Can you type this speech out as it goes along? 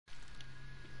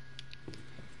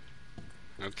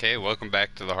Okay, welcome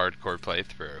back to the hardcore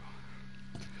playthrough.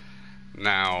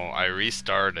 Now, I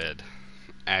restarted,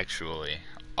 actually,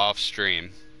 off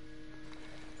stream,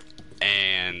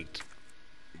 and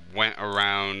went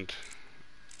around,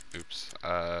 let's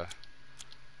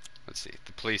see,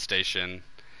 the police station,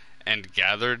 and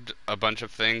gathered a bunch of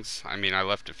things. I mean, I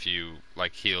left a few,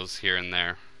 like, heals here and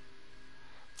there.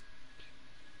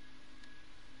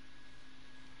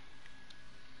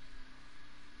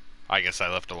 I guess I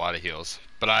left a lot of heals.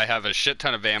 But I have a shit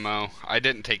ton of ammo. I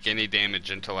didn't take any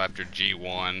damage until after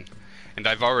G1. And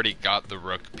I've already got the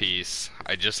rook piece.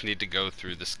 I just need to go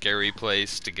through the scary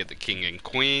place to get the king and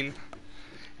queen.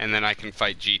 And then I can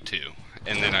fight G2.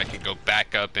 And then I can go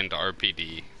back up into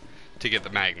RPD to get the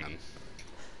magnum.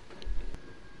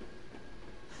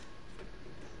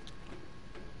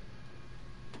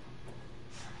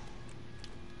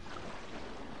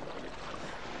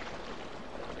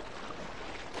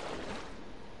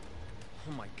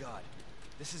 Oh my god,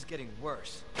 this is getting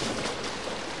worse.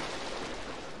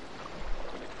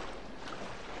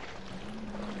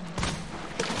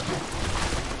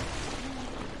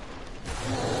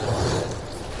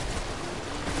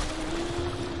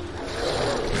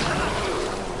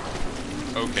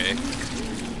 Okay.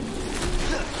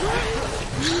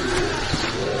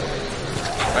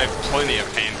 I have plenty of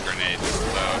hand grenades,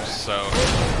 though, so...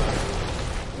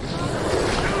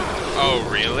 Oh,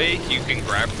 really? You can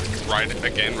grab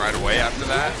right away after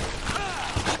that?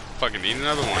 Fucking need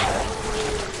another one.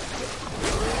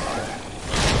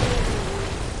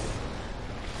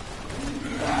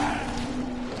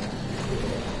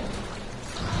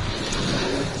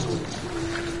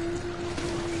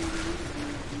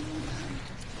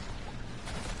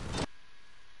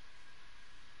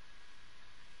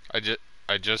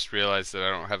 I just realized that I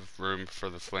don't have room for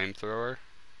the flamethrower.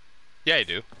 Yeah, I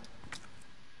do.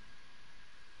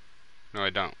 No, I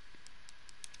don't.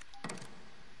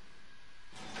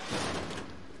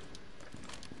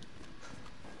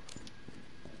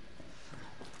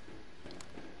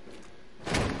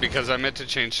 Because I meant to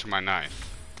change to my knife.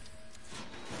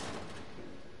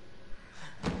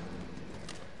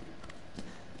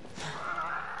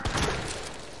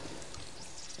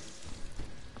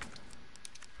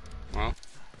 Well,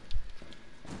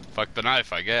 fuck the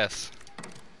knife, I guess.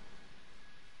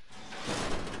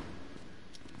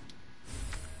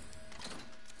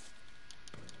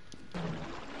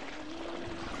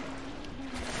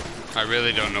 I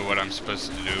really don't know what I'm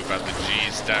supposed to do about the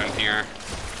G's down here.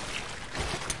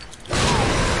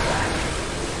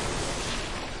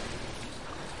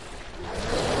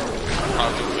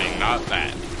 Probably not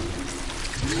that.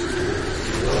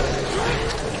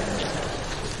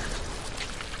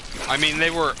 I mean, they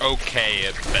were okay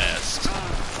at best.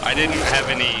 I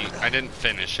didn't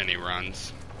finish any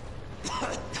runs.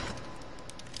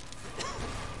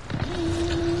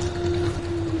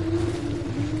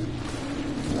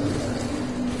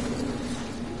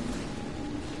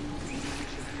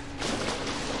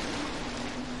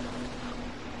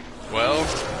 Well,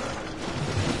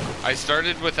 I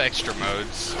started with extra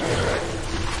modes,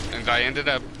 and I ended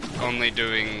up only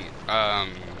doing,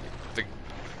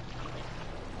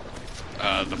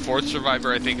 the fourth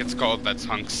survivor, I think it's called, that's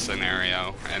Hunk's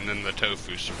scenario, and then the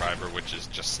tofu survivor, which is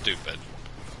just stupid.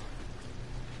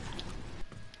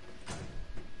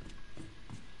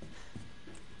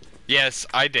 Yes,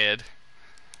 I did.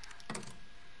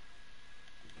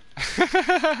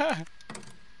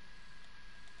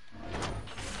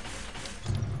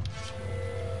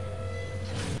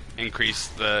 Increase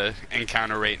the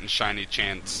encounter rate and shiny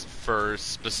chance for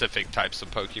specific types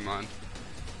of Pokemon.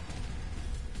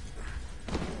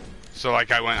 So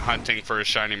like I went hunting for a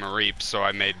shiny Mareep, so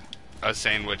I made a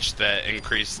sandwich that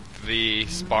increased the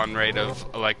spawn rate of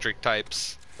electric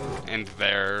types and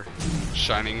their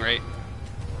shining rate.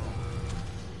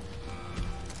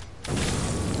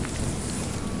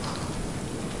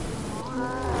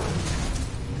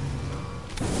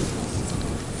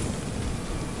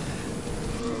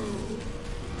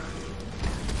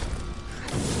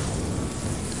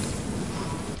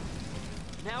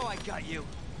 Now I got you.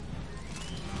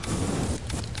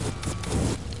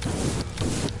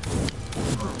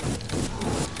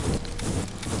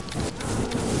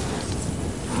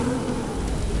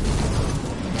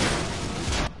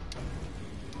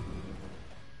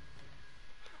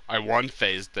 I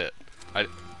one-phased it.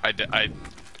 I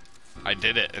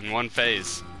did it in one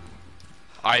phase.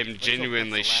 I am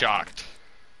genuinely shocked.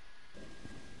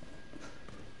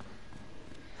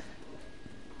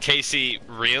 Casey,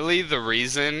 really the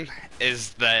reason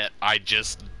is that I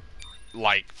just,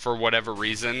 like, for whatever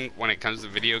reason, when it comes to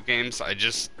video games, I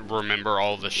just remember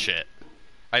all the shit.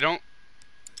 I don't...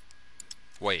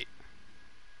 Wait.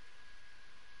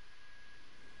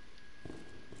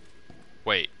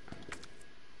 Wait.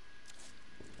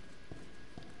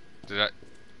 Did I?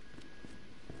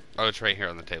 Oh, it's right here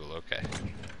on the table. Okay.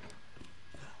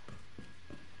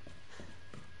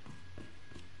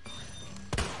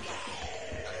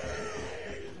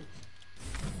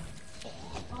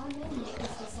 Our menu is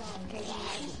designed for the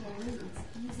additional needs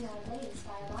using our latest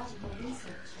biological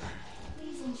research.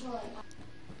 Please enjoy.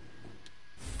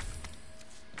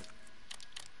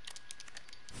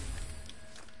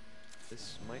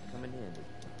 This might come in handy.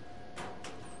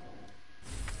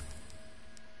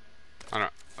 I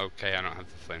don't. Okay, I don't have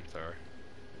the flamethrower.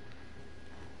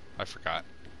 I forgot.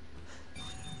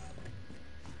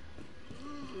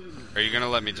 Are you gonna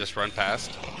let me just run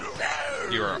past?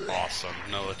 You are awesome,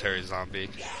 military zombie.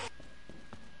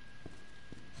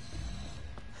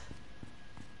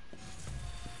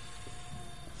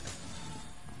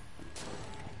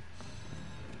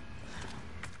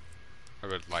 I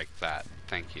would like that.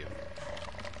 Thank you.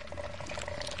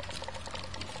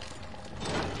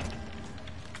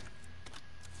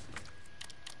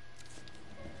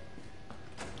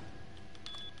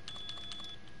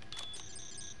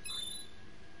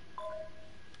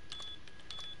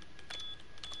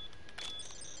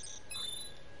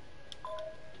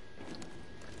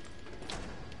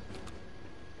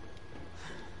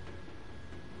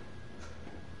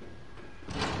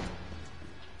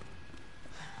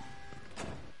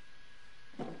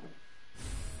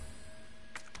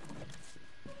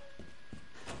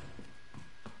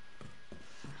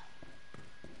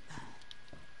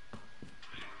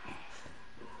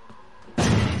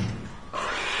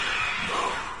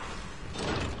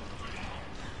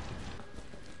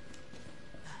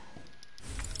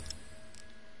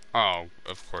 Oh,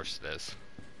 of course it is.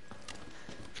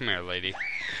 Come here, lady.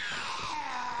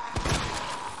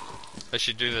 I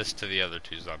should do this to the other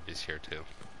two zombies here, too.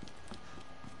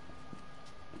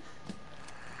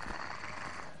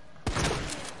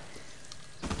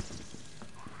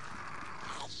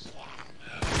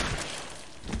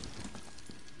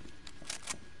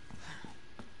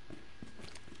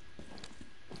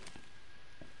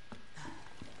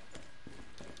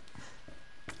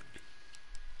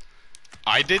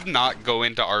 I did not go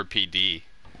into RPD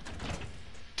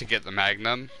to get the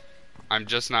Magnum. I'm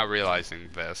just now realizing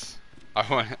this.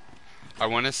 I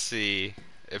want to see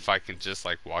if I can just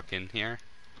like walk in here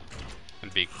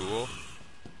and be cool.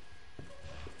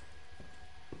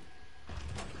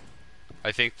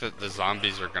 I think that the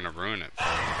zombies are gonna ruin it for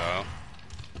me though.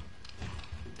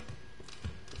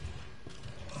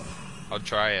 I'll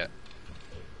try it.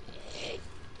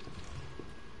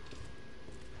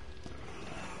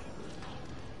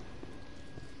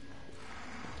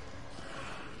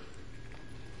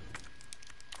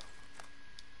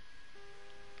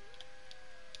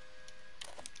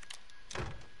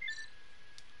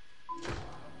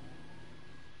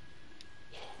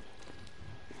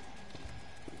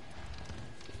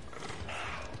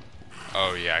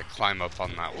 Oh yeah, climb up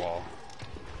on that wall.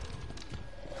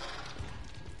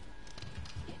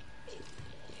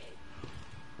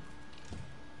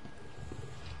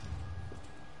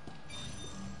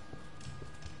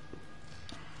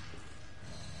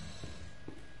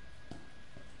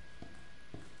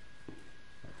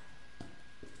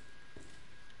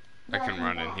 I can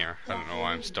run in here. I don't know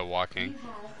why I'm still walking.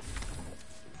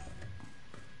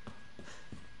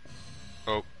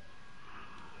 Oh.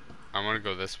 I want to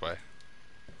go this way.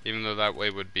 Even though that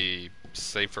way would be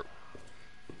safer.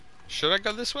 Should I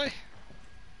go this way?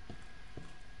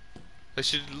 I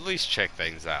should at least check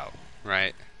things out,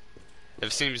 right? If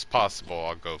it seems possible,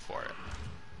 I'll go for it.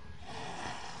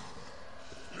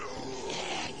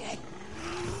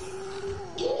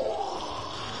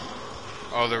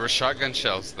 Oh, there were shotgun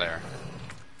shells there.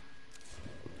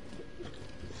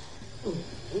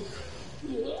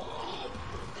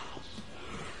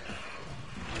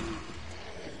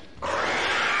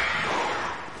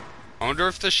 I wonder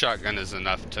if the shotgun is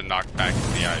enough to knock back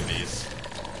the IVs.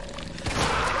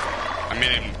 I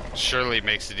mean, it surely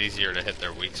makes it easier to hit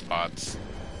their weak spots,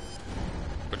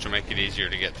 which will make it easier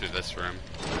to get through this room.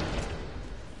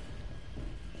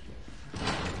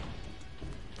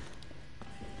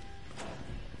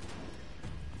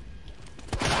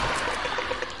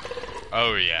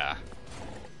 Oh yeah.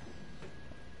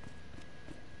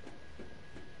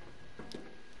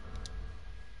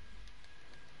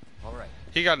 All right.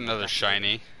 He got another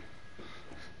shiny.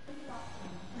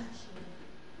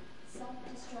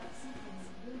 Self-destruct sequence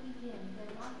will begin when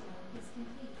lockdown is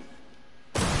complete.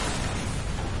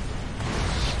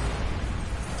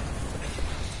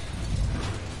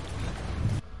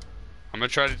 I'm gonna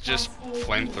try to just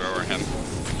flamethrower him.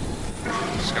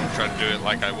 Just gonna try to do it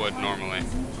like I would normally.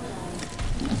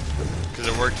 Because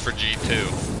it worked for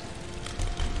G2.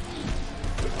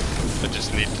 I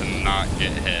just need to not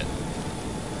get hit.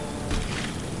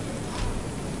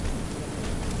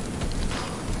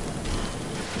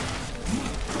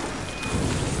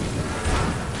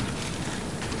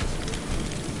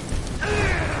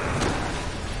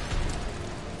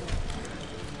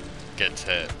 Gets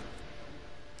hit.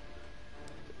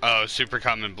 Oh, super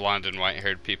common blonde and white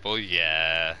haired people?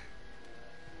 Yeah.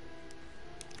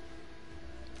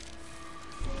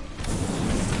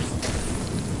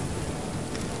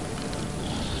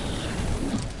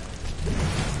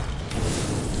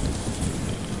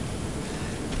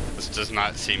 This does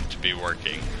not seem to be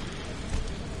working.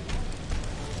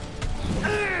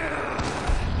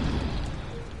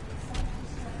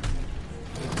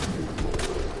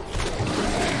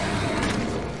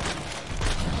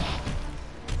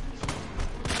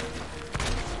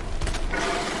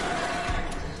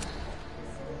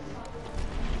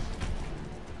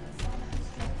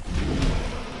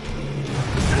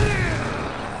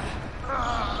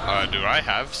 Do I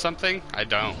have something? I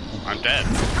don't. I'm dead.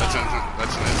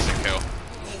 That's an instant kill.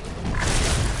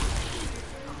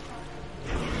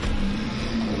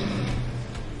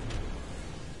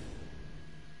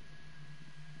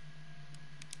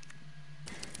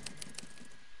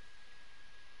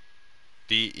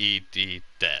 D-E-D,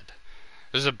 Dead.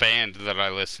 There's a band that I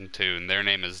listen to, and their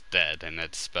name is Dead, and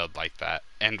it's spelled like that.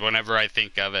 And whenever I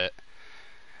think of it,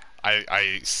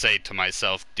 I say to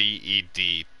myself,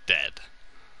 D-E-D, Dead.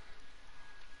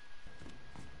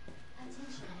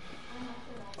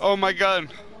 Oh my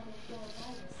god!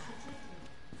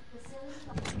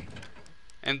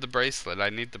 And the bracelet. I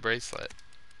need the bracelet.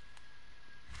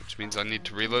 Which means I need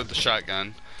to reload the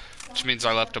shotgun. Which means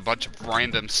I left a bunch of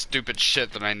random stupid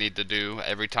shit that I need to do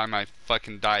every time I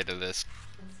fucking die to this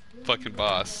fucking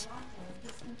boss.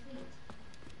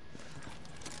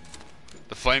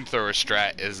 The flamethrower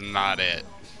strat is not it.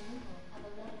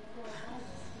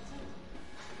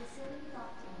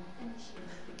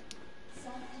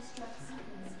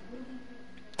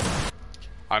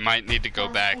 I might need to go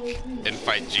back and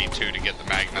fight G2 to get the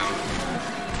Magnum.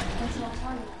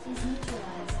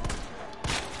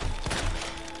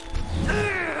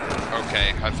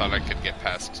 Okay, I thought I could get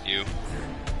past you.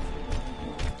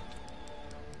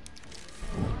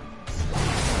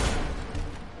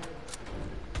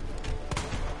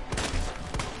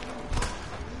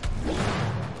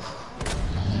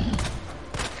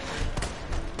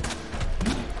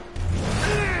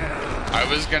 I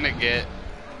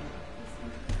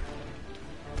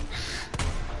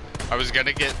was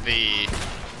gonna get the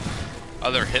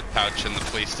other hit pouch in the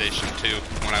police station too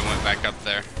when I went back up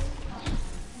there.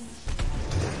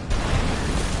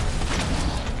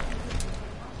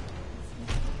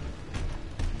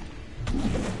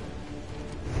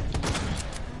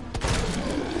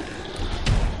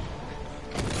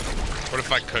 What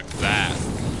if I cook that?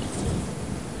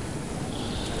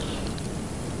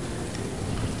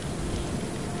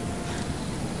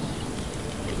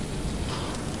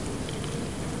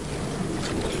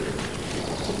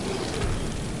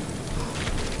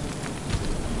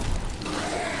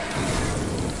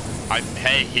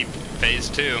 Hey, phase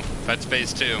 2. That's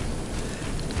phase 2.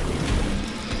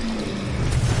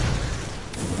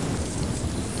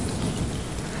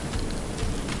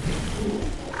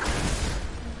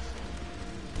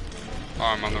 Oh,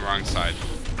 I'm on the wrong side.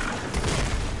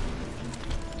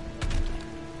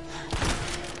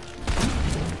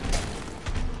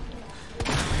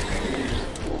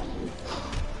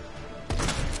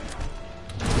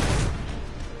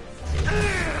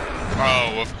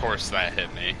 Oh, of course that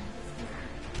hit me.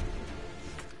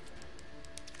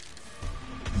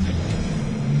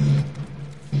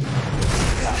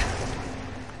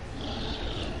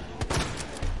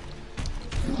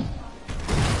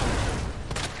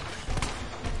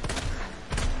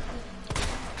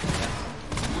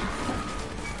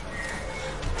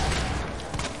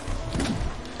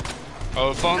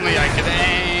 Oh, if only I could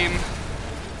aim.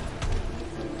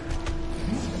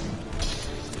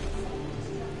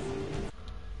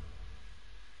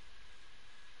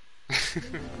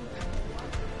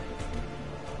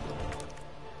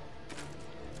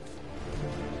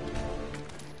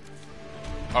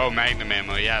 Oh, Magnum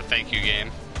ammo. Yeah, thank you,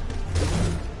 game.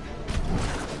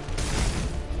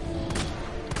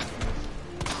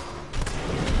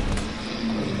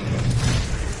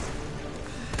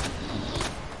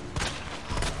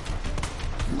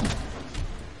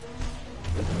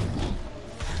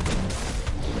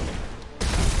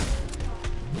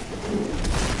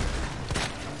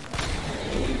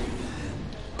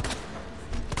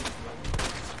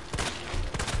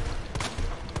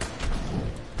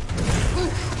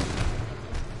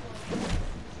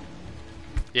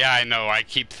 Yeah, I know. I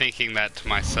keep thinking that to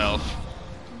myself.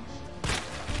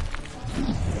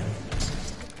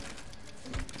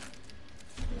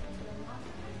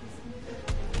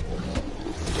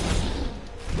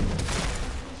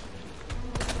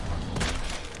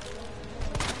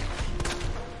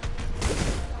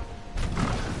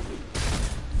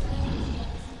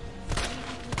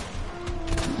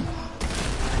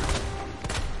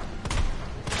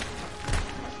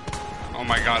 Oh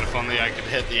my god, if only I could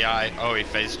hit the eye. Oh, he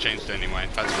phase changed anyway.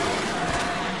 That's cool.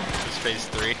 It's phase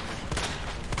 3.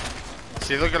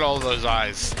 See, look at all those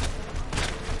eyes.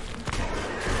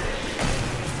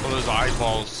 All those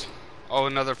eyeballs. Oh,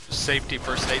 another safety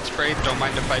first aid spray? Don't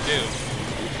mind if I do.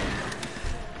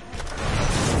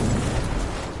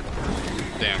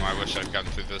 Damn, I wish I'd gotten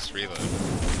through this reload.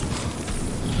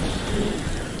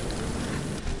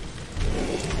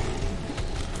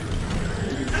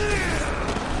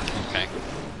 Okay.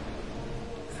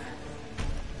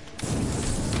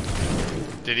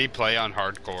 Did he play on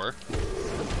hardcore?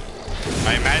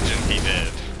 I imagine he did.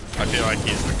 I feel like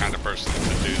he's the kind of person to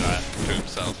do that to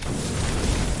himself.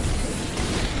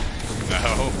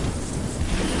 No.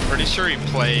 Pretty sure he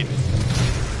played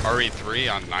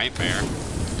RE3 on Nightmare.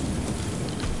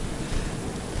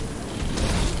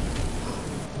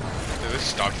 At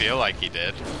least I feel like he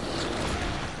did.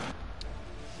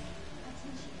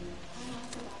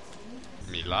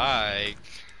 Me like.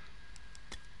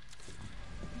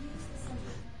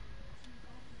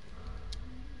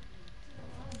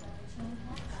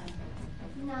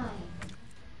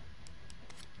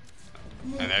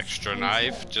 An extra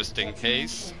knife, just in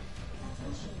case.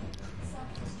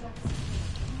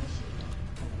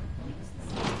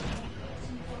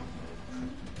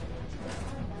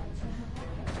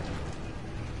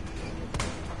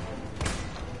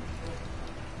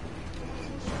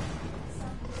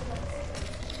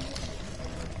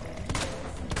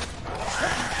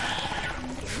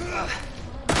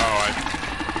 Oh,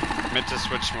 I meant to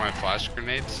switch to my flash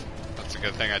grenades. That's a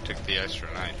good thing I took the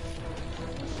extra knife.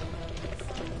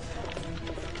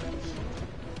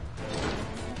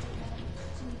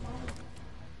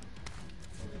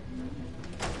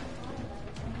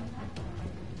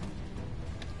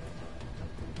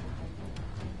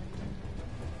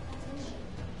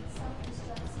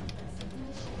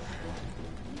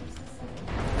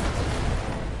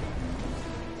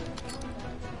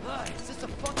 Is this a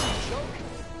fucking joke?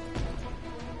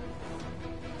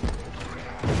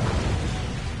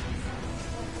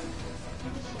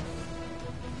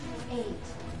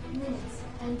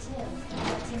 Until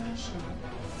destination.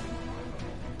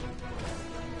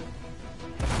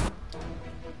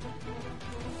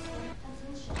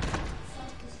 Attention.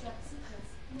 Self-destruct sequence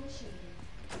initiated.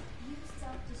 Use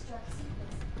self-destruct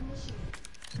sequence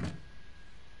initiated.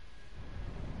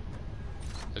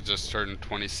 I just turned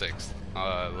 26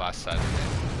 last Saturday.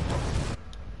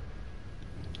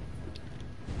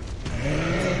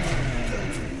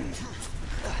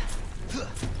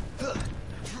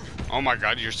 Oh my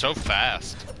god, you're so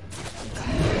fast.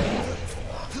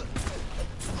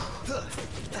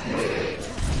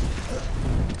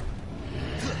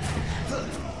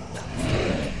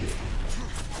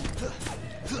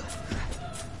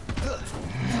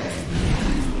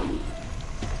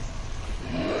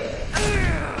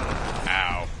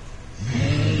 Ow.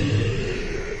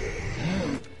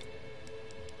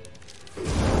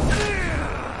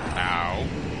 Ow.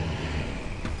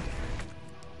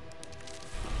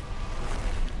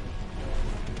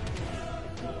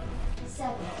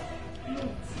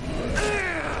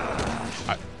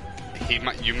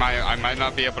 I might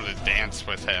not be able to dance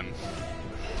with him.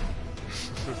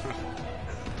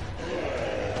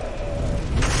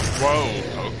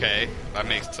 Whoa, okay, that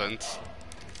makes sense.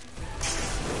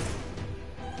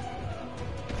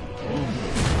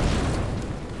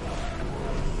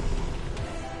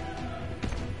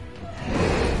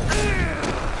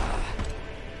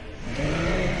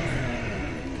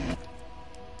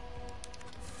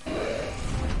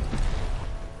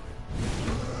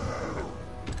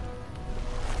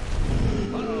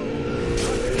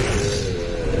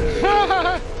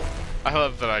 I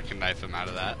love that I can knife him out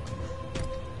of that.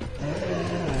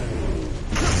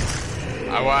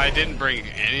 Well, I didn't bring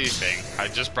anything. I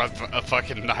just brought a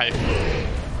fucking knife.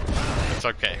 It's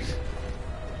okay.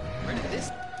 Where did this?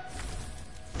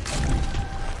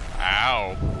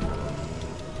 Ow.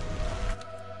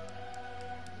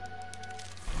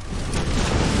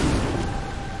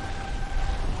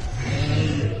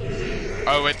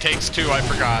 Oh, it takes two, I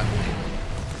forgot.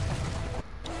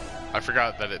 I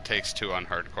forgot that it takes two on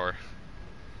hardcore.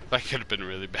 That could have been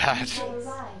really bad.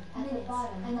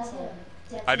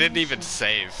 I didn't even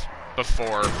save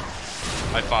before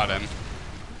I fought him.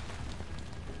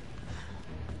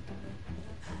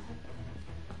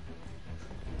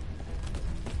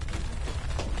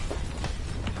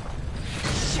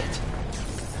 Shit!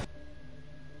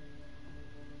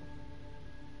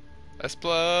 S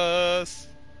plus.